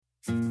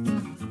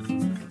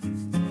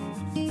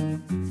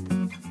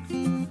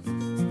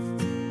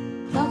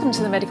Welcome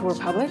to the Medical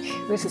Republic.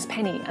 This is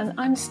Penny, and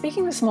I'm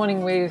speaking this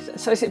morning with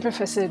Associate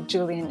Professor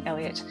Julian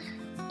Elliott.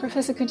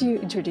 Professor, could you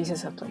introduce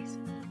yourself, please?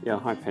 Yeah,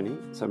 hi Penny.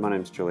 So my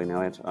name's Julian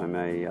Elliott. I'm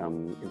a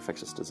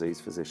infectious disease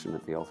physician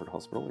at the Alfred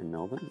Hospital in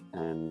Melbourne,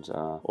 and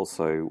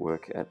also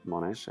work at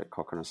Monash at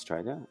Cochrane,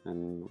 Australia.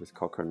 And with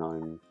Cochrane,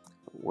 I'm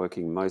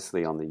working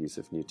mostly on the use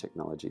of new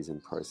technologies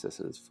and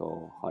processes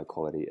for high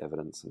quality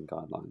evidence and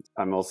guidelines.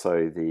 I'm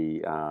also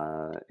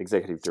the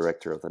Executive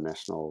Director of the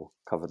National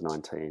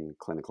COVID-19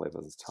 Clinical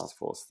Evidence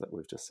Taskforce that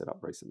we've just set up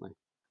recently.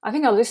 I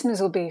think our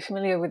listeners will be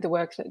familiar with the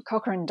work that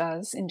Cochrane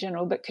does in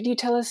general, but could you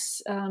tell us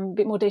a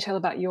bit more detail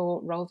about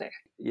your role there?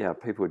 Yeah,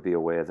 people would be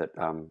aware that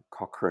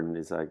Cochrane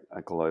is a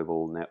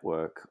global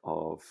network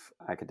of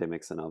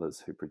academics and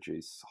others who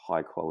produce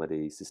high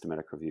quality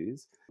systematic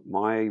reviews.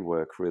 My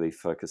work really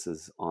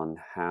focuses on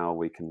how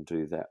we can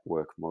do that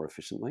work more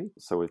efficiently.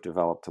 So we've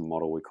developed a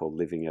model we call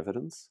living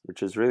evidence,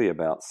 which is really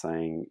about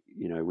saying,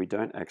 we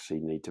don't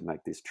actually need to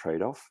make this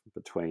trade-off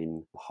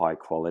between high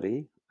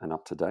quality and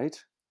up to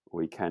date.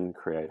 We can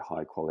create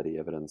high quality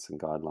evidence and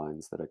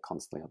guidelines that are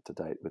constantly up to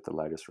date with the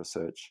latest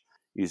research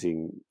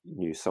using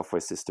new software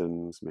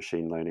systems,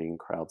 machine learning,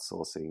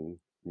 crowdsourcing,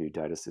 new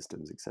data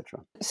systems, etc.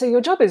 So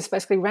your job is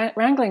basically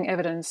wrangling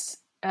evidence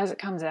as it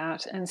comes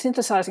out and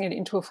synthesizing it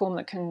into a form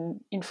that can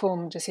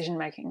inform decision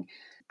making.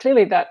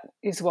 Clearly that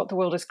is what the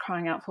world is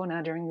crying out for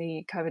now during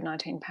the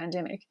COVID-19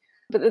 pandemic.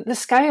 But the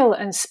scale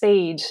and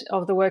speed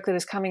of the work that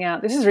is coming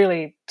out, this is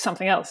really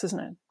something else, isn't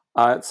it?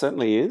 It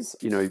certainly is.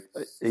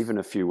 Even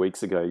a few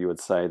weeks ago, you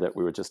would say that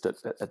we were just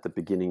at the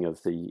beginning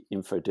of the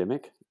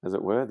infodemic, as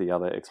it were, the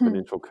other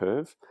exponential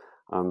curve.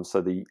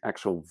 So the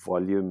actual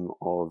volume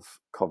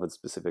of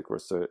COVID-specific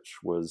research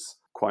was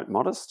quite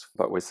modest,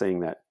 but we're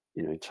seeing that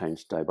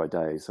change day by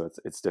day. So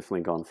it's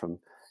definitely gone from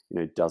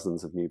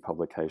dozens of new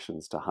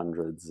publications to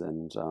hundreds,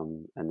 and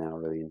now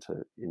really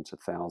into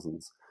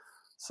thousands.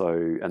 So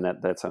and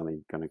that's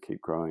only going to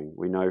keep growing.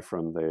 We know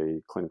from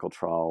the clinical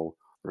trial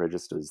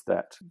registers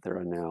that there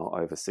are now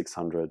over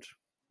 600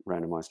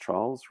 randomized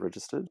trials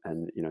registered,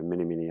 and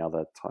many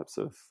other types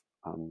of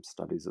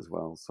studies as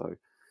well. So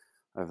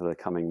over the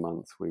coming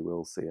months we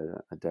will see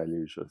a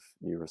deluge of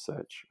new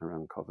research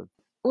around COVID.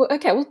 Well,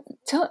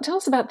 tell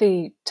us about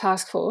the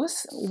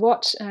Taskforce.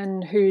 What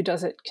and who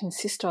does it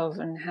consist of,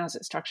 and how's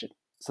it structured?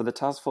 So the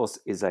Taskforce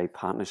is a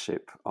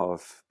partnership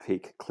of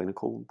peak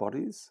clinical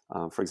bodies,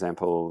 for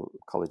example,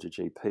 College of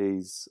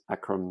GPs,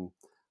 ACRM,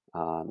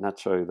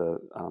 NACHO, the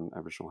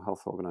Aboriginal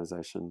Health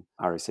Organisation,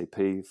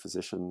 RACP,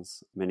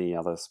 physicians, many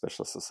other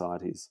specialist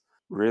societies.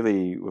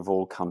 Really, we've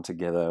all come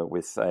together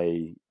with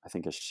a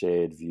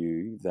shared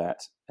view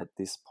that at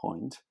this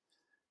point,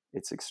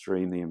 it's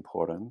extremely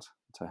important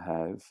to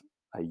have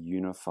a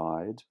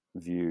unified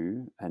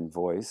view and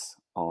voice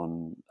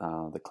on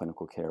the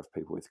clinical care of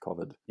people with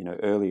COVID.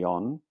 Early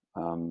on,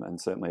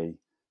 and certainly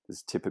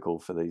is typical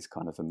for these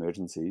kind of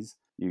emergencies,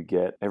 you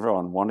get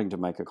everyone wanting to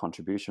make a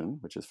contribution,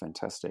 which is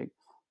fantastic,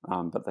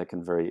 but they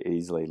can very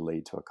easily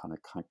lead to a kind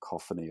of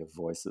cacophony of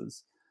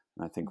voices.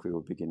 And I think we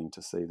were beginning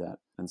to see that.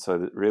 And so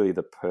that really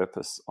the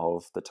purpose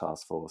of the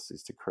Taskforce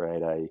is to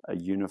create a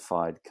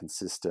unified,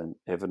 consistent,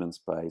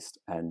 evidence-based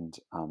and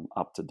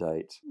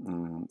up-to-date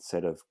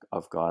set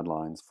of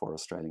guidelines for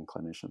Australian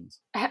clinicians.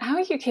 How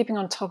are you keeping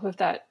on top of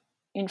that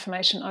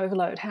information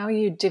overload? How are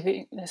you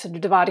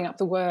dividing up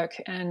the work?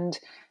 And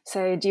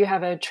say, do you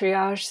have a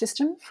triage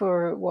system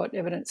for what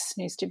evidence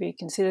needs to be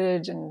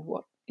considered and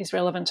what is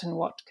relevant and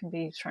what can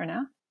be thrown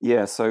out?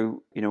 Yeah,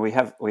 so we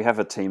have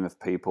a team of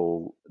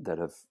people that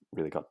have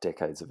really got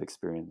decades of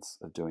experience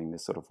of doing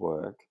this sort of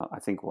work. I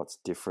think what's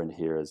different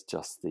here is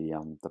just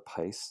the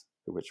pace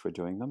at which we're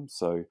doing them.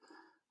 So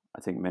I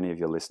think many of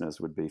your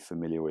listeners would be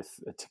familiar with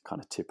a kind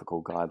of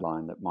typical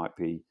guideline that might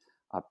be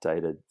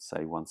updated,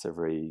 say, once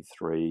every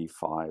 3,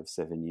 5,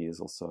 7 years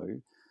or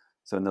so.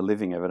 So in the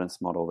living evidence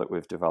model that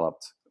we've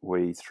developed,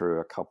 we, through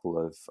a couple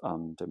of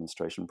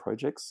demonstration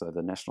projects, so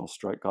the National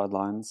Stroke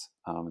Guidelines,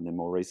 and then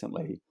more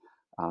recently,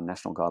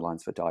 National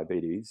Guidelines for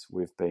Diabetes,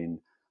 we've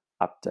been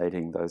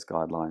updating those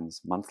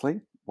guidelines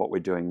monthly. What we're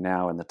doing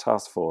now in the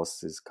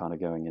Taskforce is kind of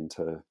going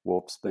into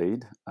warp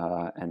speed,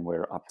 and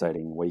we're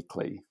updating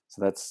weekly.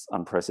 So that's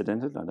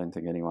unprecedented. I don't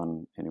think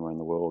anyone anywhere in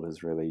the world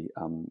has really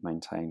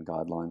maintained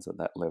guidelines at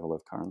that level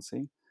of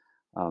currency.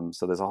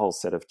 So there's a whole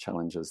set of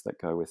challenges that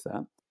go with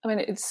that. I mean,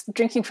 it's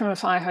drinking from a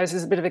fire hose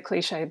is a bit of a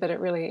cliche, but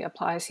it really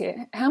applies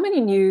here. How many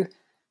new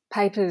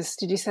papers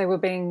did you say were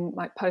being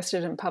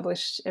posted and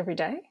published every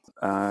day?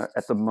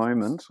 At the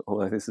moment,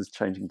 although this is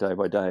changing day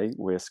by day,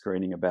 we're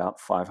screening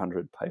about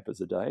 500 papers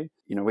a day.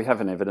 We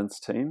have an evidence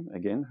team,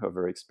 again, who are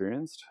very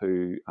experienced,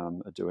 who are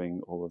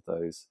doing all of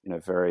those,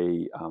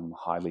 very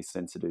highly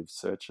sensitive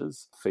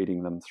searches,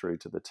 feeding them through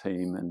to the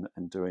team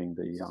and doing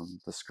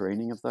the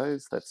screening of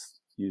those. That's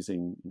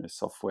using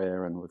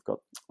software, and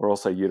we're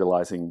also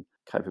utilizing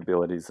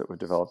capabilities that were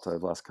developed over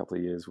the last couple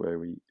of years where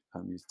we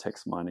use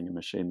text mining and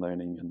machine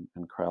learning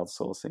and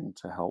crowdsourcing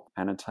to help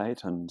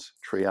annotate and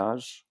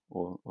triage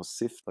or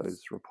sift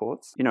those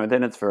reports.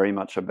 Then it's very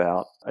much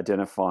about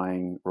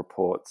identifying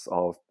reports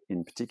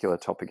in particular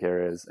topic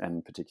areas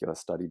and particular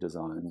study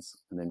designs,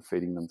 and then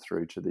feeding them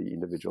through to the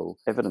individual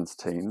evidence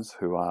teams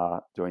who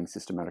are doing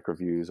systematic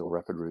reviews or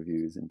rapid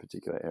reviews in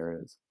particular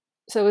areas.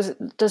 So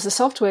does the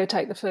software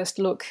take the first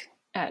look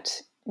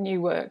at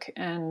new work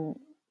and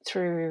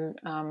through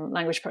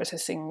language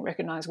processing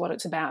recognise what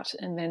it's about,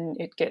 and then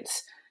it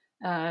gets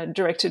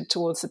directed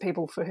towards the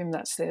people for whom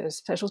that's their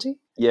specialty?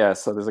 Yeah,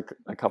 so there's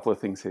a couple of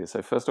things here.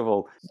 So first of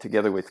all,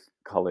 together with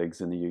colleagues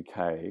in the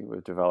UK,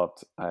 we've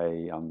developed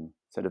a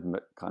set of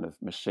kind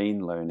of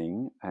machine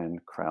learning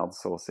and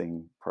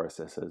crowdsourcing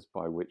processes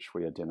by which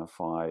we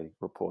identify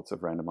reports of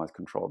randomized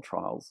controlled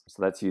trials.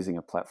 So that's using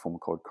a platform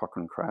called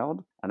Cochrane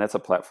Crowd, and that's a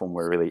platform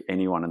where really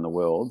anyone in the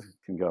world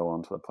can go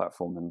onto the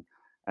platform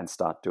and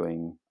start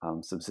doing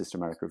some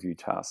systematic review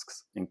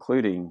tasks,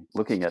 including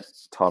looking at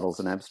titles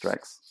and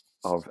abstracts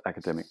of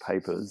academic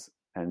papers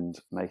and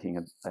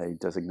making a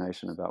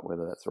designation about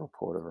whether that's a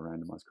report of a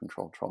randomized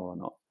controlled trial or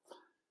not.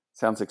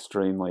 Sounds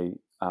extremely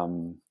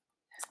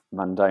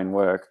mundane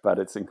work, but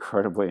it's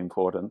incredibly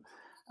important.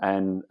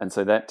 And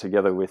so that,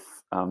 together with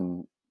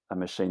a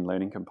machine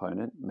learning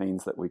component,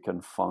 means that we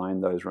can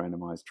find those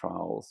randomized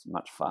trials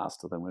much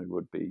faster than we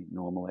would be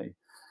normally.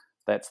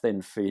 That's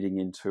then feeding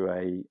into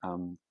a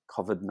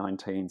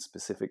COVID-19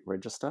 specific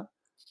register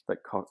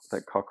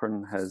that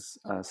Cochrane has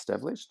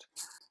established.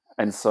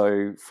 And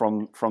so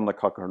from the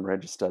Cochrane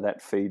register,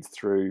 that feeds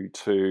through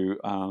to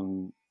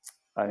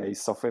a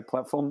software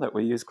platform that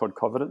we use called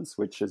Covidence,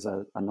 which is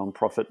a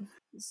non-profit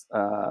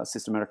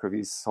systematic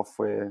review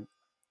software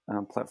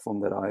platform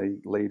that I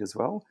lead as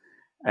well.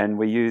 And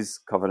we use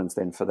Covidence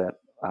then for that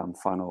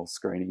final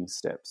screening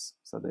steps.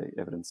 So the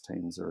evidence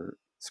teams are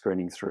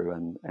screening through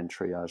and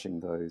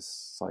triaging those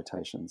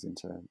citations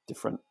into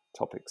different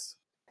topics.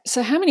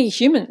 So how many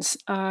humans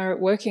are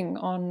working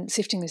on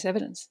sifting this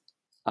evidence?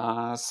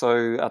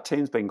 So our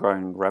team's been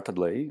growing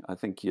rapidly. I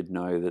think you'd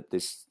know that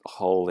this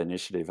whole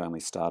initiative only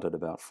started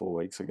about 4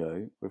 weeks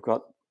ago. We've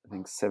got, I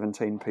think,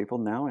 17 people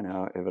now in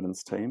our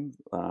evidence team,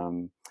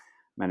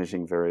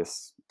 managing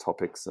various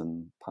topics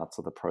and parts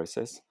of the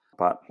process.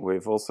 But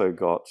we've also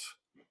got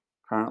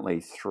currently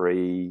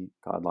 3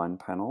 guideline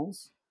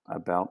panels,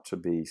 about to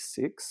be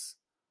 6,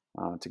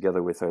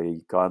 together with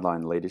a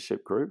guideline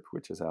leadership group,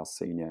 which is our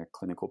senior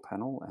clinical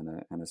panel,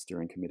 and a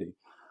steering committee.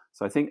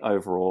 So I think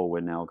overall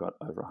we've now got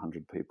over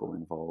 100 people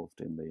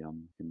involved in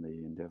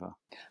the endeavour.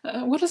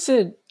 What is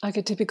a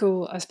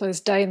typical, I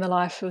suppose, day in the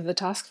life of the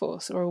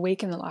Taskforce, or a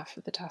week in the life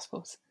of the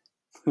Taskforce?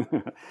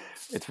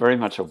 It's very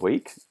much a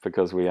week,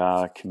 because we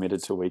are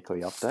committed to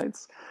weekly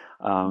updates.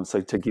 So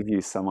to give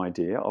you some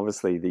idea,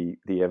 obviously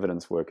the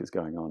evidence work is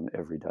going on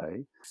every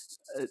day.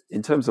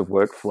 In terms of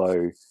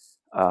workflow,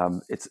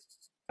 it's,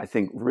 I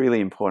think,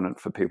 really important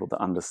for people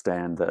to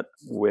understand that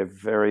we're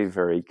very,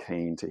 very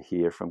keen to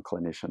hear from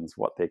clinicians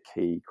what their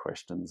key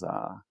questions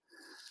are.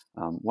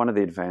 One of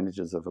the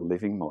advantages of a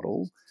living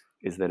model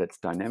is that it's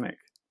dynamic.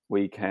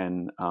 We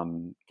can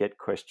get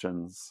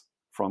questions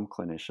from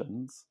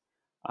clinicians,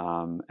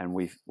 and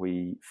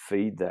we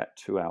feed that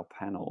to our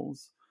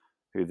panels,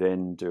 who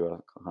then do a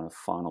kind of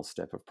final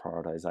step of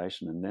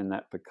prioritization, and then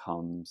that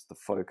becomes the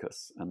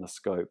focus and the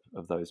scope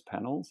of those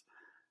panels,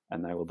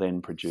 and they will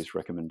then produce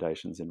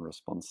recommendations in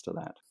response to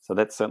that. So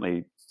that's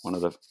certainly one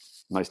of the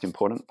most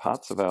important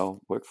parts of our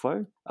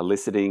workflow,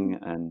 eliciting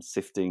and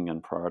sifting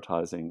and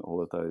prioritizing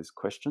all of those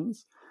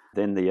questions.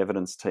 Then the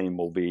evidence team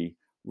will be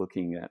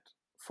looking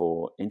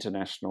for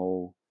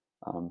international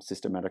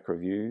systematic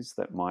reviews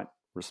that might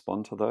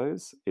respond to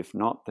those. If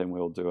not, then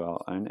we'll do our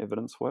own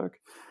evidence work.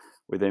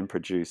 We then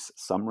produce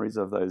summaries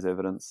of those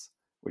evidence,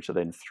 which are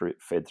then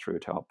fed through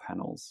to our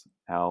panels.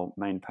 Our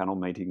main panel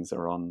meetings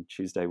are on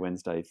Tuesday,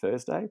 Wednesday,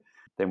 Thursday.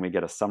 Then we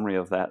get a summary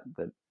of that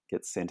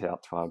gets sent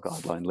out to our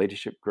guideline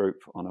leadership group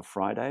on a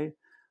Friday.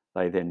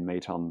 They then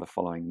meet on the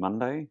following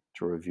Monday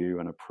to review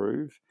and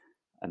approve.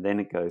 And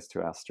then it goes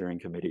to our steering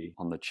committee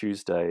on the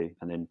Tuesday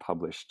and then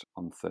published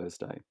on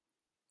Thursday.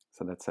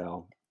 So that's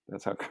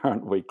our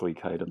current weekly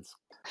cadence.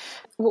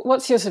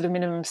 What's your sort of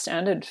minimum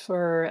standard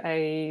for are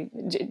you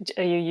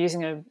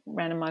using a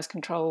randomised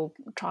control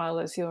trial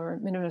as your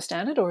minimum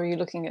standard, or are you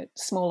looking at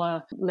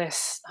smaller,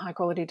 less high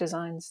quality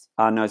designs?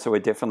 No, so we're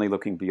definitely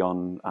looking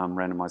beyond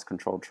randomised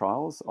controlled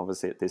trials.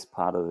 Obviously, at this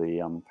part of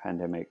the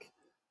pandemic,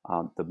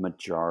 the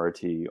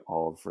majority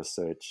of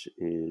research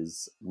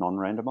is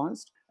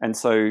non-randomised. And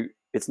so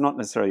it's not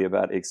necessarily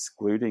about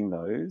excluding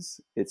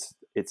those.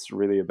 It's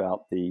really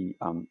about the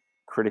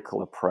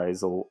critical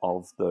appraisal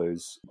of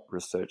those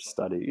research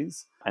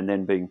studies, and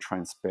then being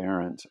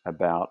transparent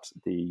about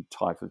the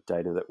type of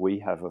data that we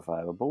have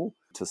available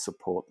to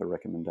support the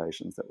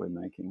recommendations that we're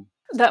making.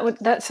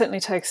 That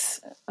certainly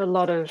takes a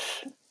lot of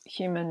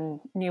human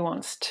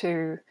nuance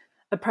to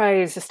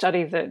appraise a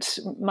study that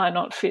might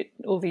not fit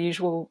all the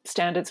usual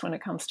standards when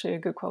it comes to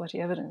good quality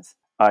evidence.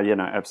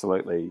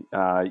 Absolutely.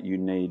 You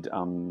need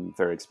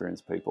very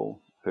experienced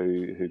people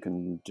who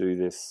can do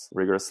this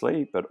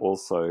rigorously, but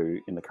also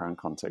in the current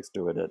context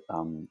do it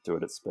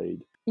at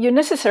speed. You're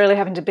necessarily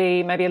having to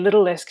be maybe a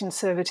little less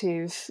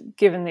conservative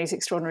given these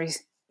extraordinary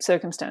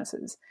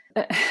circumstances.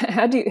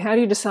 How do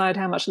you decide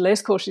how much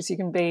less cautious you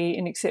can be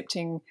in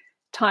accepting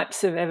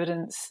types of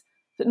evidence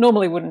that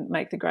normally wouldn't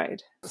make the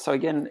grade? So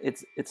again,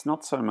 it's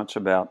not so much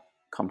about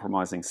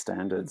compromising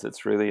standards.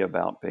 It's really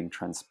about being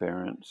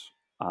transparent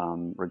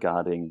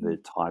regarding the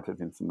type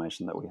of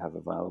information that we have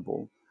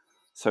available.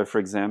 So, for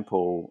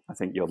example, I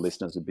think your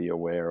listeners would be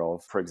aware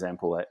of, for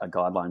example, a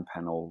guideline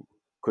panel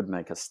could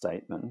make a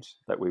statement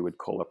that we would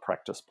call a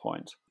practice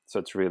point. So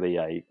it's really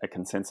a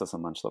consensus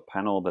amongst the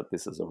panel that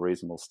this is a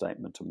reasonable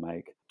statement to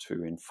make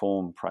to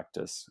inform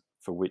practice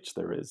for which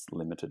there is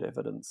limited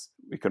evidence.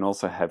 We can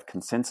also have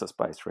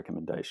consensus-based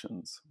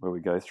recommendations where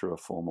we go through a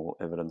formal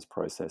evidence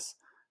process.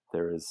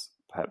 There is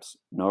perhaps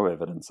no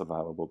evidence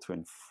available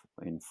to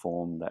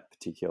inform that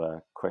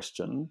particular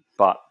question,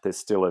 but there's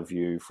still a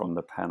view from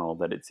the panel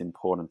that it's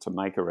important to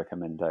make a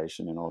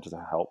recommendation in order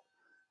to help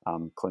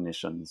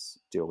clinicians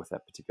deal with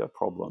that particular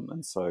problem.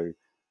 And so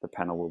the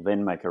panel will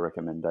then make a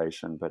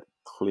recommendation, but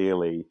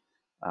clearly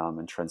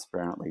and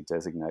transparently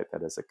designate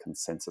that as a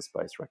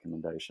consensus-based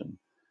recommendation.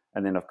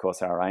 And then, of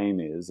course, our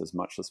aim is, as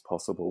much as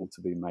possible,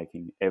 to be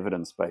making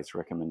evidence-based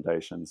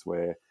recommendations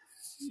where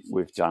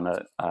we've done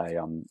a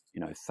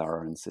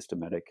thorough and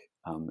systematic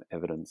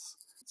evidence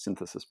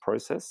synthesis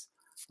process,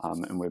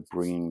 and we're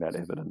bringing that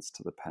evidence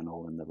to the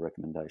panel, and the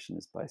recommendation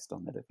is based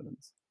on that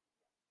evidence.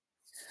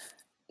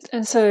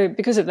 And so,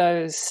 because of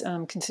those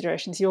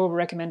considerations, your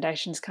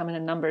recommendations come in a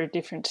number of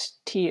different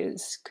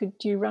tiers. Could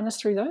you run us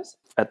through those?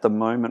 At the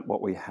moment,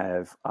 what we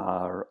have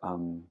are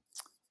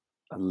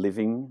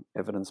living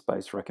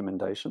evidence-based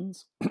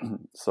recommendations.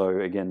 So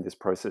again, this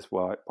process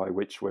by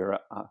which we're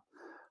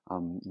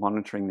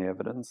monitoring the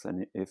evidence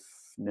and, if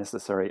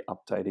necessary,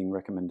 updating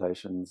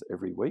recommendations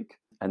every week.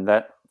 And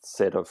that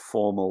set of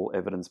formal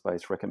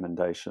evidence-based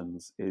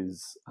recommendations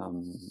is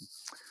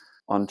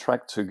on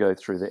track to go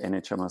through the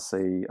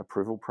NHMRC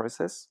approval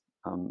process,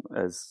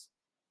 as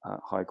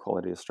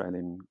high-quality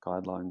Australian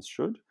guidelines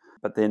should.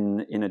 But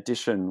then, in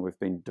addition, we've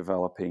been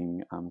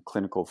developing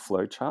clinical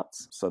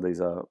flowcharts. So these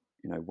are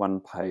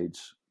one-page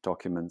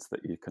documents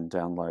that you can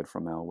download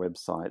from our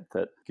website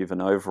that give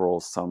an overall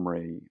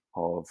summary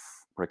of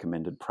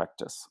recommended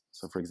practice.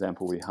 So, for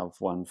example, we have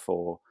one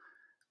for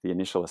the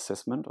initial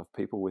assessment of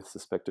people with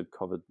suspected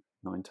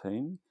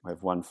COVID-19. We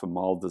have one for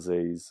mild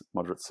disease,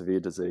 moderate severe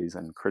disease,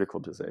 and critical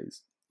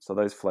disease. So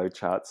those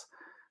flowcharts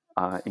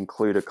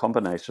include a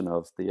combination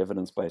of the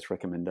evidence-based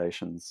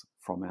recommendations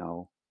from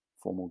our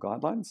formal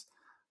guidelines,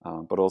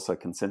 but also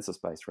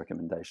consensus-based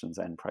recommendations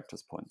and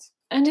practice points.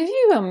 And have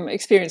you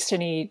experienced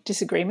any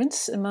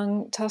disagreements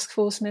among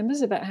Taskforce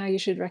members about how you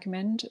should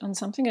recommend on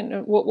something,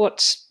 and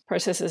what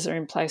processes are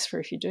in place for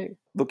if you do?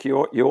 Look, you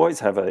always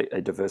have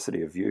a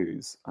diversity of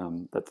views.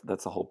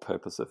 That's the whole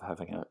purpose of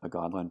having a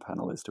guideline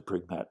panel, is to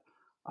bring that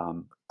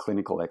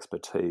clinical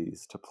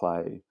expertise to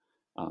play.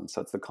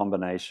 So it's the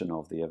combination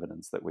of the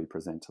evidence that we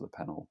present to the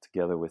panel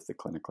together with the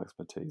clinical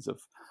expertise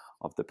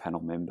of the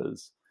panel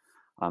members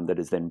that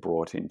is then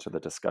brought into the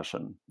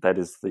discussion. That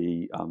is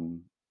the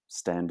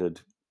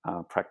standard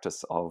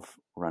practice of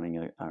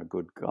running a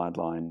good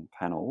guideline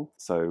panel.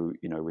 So,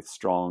 with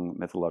strong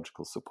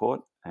methodological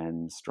support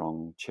and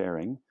strong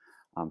chairing,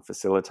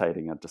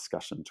 facilitating a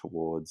discussion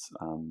towards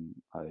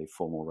a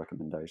formal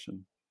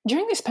recommendation.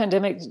 During this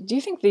pandemic, do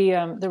you think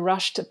the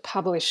rush to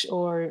publish,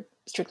 or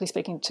strictly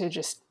speaking, to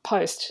just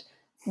post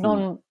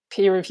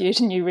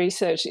non-peer-reviewed new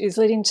research, is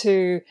leading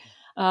to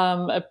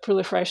a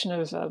proliferation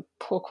of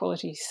poor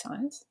quality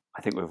science?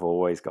 I think we've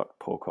always got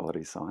poor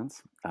quality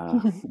science.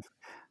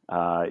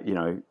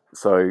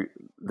 So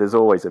there's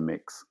always a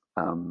mix.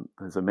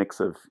 There's a mix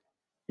of,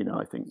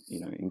 I think,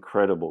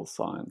 incredible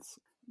science,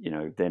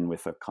 then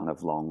with a kind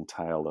of long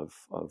tail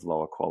of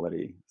lower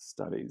quality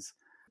studies.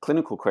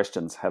 Clinical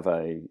questions have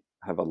a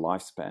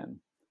lifespan.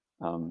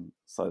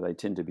 So they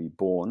tend to be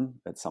born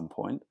at some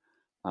point,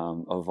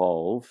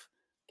 evolve,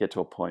 get to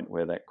a point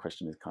where that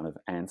question is kind of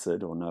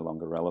answered or no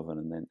longer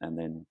relevant, and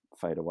then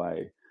fade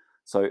away.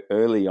 So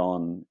early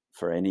on,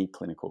 for any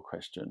clinical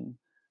question,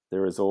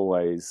 there is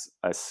always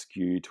a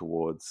skew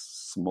towards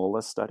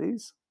smaller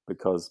studies,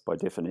 because by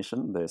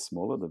definition, they're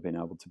smaller. They've been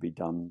able to be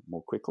done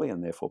more quickly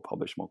and therefore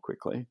published more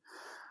quickly.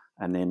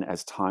 And then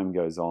as time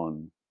goes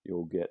on,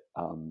 you'll get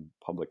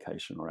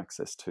publication or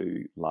access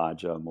to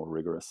larger, more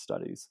rigorous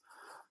studies.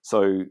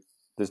 So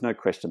there's no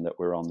question that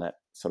we're on that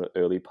sort of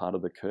early part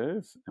of the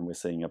curve, and we're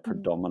seeing a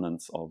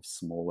predominance of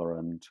smaller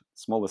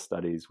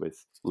studies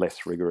with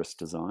less rigorous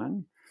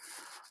design.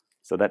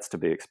 So that's to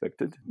be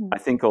expected. I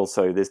think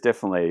also there's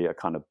definitely a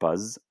kind of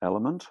buzz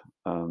element.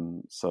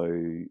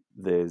 So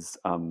there's,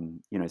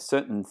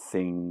 certain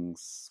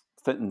things,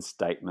 certain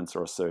statements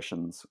or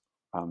assertions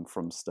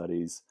from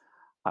studies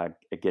are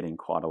getting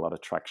quite a lot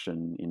of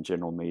traction in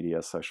general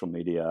media, social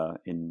media,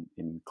 in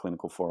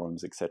clinical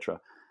forums, etc.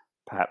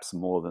 perhaps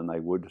more than they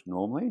would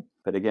normally.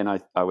 But again,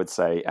 I would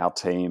say our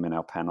team and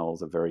our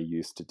panels are very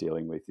used to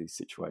dealing with these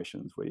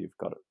situations where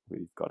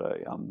we've got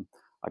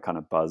a kind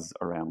of buzz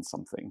around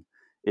something.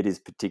 It is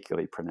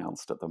particularly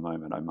pronounced at the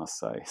moment, I must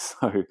say.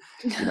 So,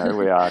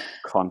 we are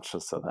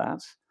conscious of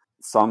that.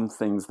 Some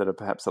things that are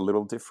perhaps a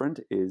little different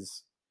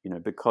is,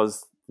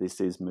 because this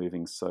is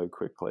moving so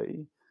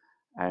quickly,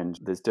 and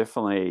there's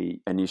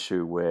definitely an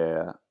issue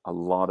where a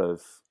lot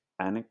of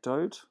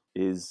anecdote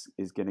is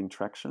getting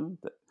traction.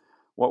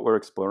 What we're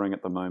exploring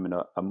at the moment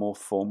are more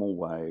formal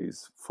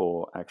ways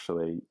for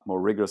actually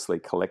more rigorously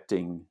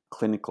collecting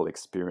clinical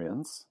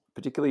experience,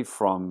 particularly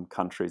from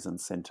countries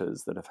and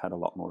centres that have had a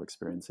lot more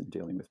experience in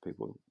dealing with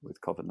people with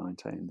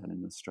COVID-19 than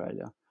in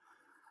Australia.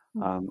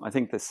 I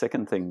think the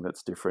second thing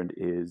that's different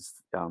is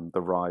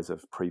the rise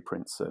of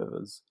preprint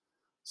servers.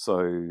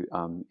 So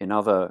in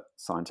other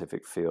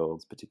scientific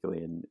fields,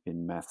 particularly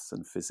in maths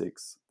and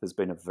physics, there's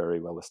been a very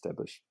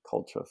well-established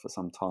culture for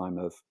some time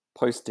of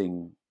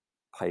posting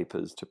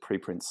papers to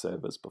preprint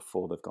servers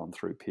before they've gone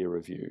through peer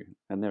review.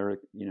 And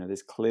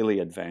there's clearly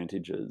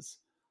advantages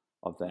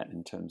of that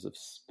in terms of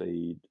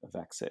speed of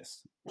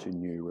access to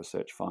new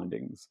research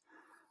findings.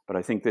 But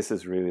I think this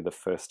is really the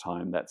first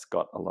time that's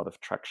got a lot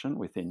of traction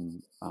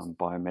within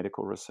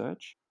biomedical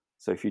research.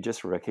 So if you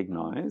just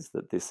recognise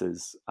that this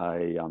is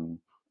a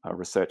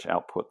research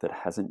output that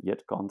hasn't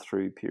yet gone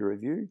through peer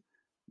review,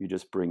 you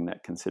just bring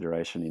that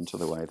consideration into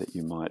the way that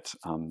you might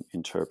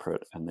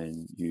interpret and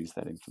then use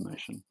that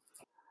information.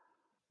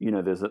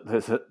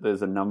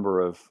 There's a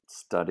number of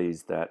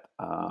studies that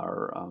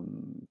are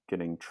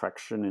getting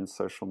traction in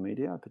social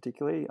media,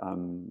 particularly.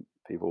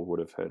 People would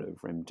have heard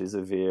of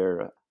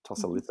remdesivir,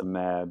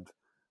 tocilizumab,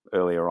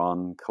 earlier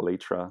on,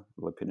 Kaletra,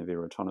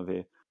 lopinavir,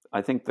 ritonavir.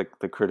 I think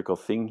the critical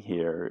thing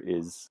here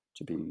is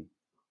to be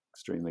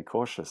extremely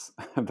cautious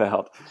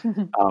about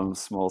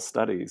small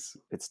studies.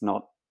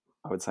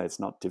 I would say it's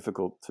not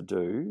difficult to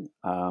do.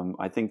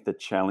 I think the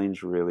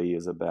challenge really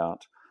is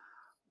about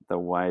the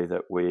way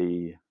that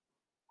we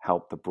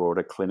help the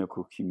broader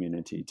clinical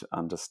community to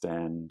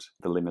understand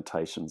the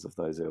limitations of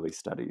those early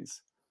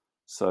studies,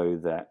 so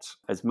that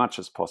as much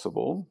as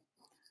possible,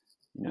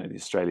 the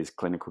Australia's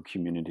clinical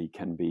community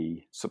can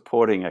be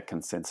supporting a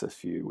consensus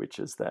view, which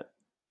is that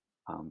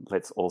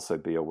let's also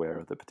be aware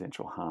of the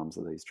potential harms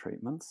of these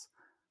treatments.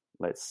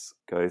 Let's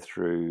go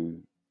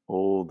through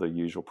all the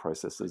usual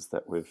processes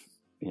that we're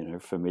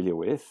familiar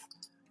with,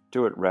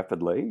 do it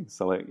rapidly.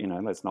 So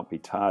let's not be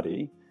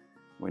tardy.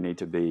 We need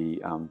to be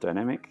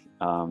dynamic,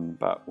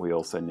 but we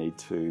also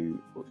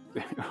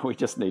we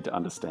just need to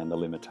understand the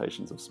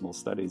limitations of small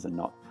studies and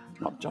not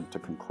jump to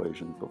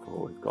conclusions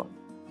before we've got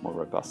more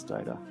robust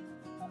data.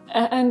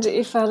 And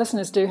if our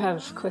listeners do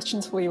have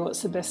questions for you,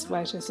 what's the best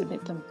way to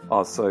submit them?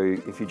 So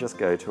if you just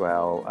go to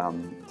our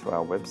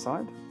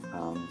website,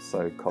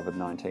 so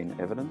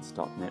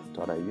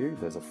covid19evidence.net.au,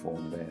 there's a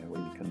form there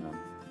where you can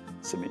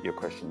submit your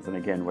questions. And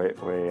again,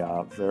 we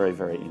are very,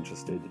 very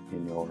interested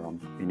in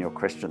your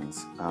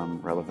questions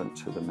relevant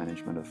to the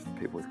management of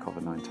people with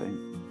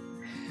COVID-19.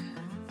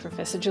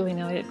 Professor Julian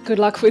Elliott, good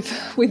luck with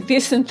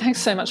this, and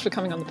thanks so much for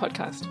coming on the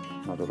podcast.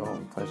 Not at all,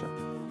 a pleasure.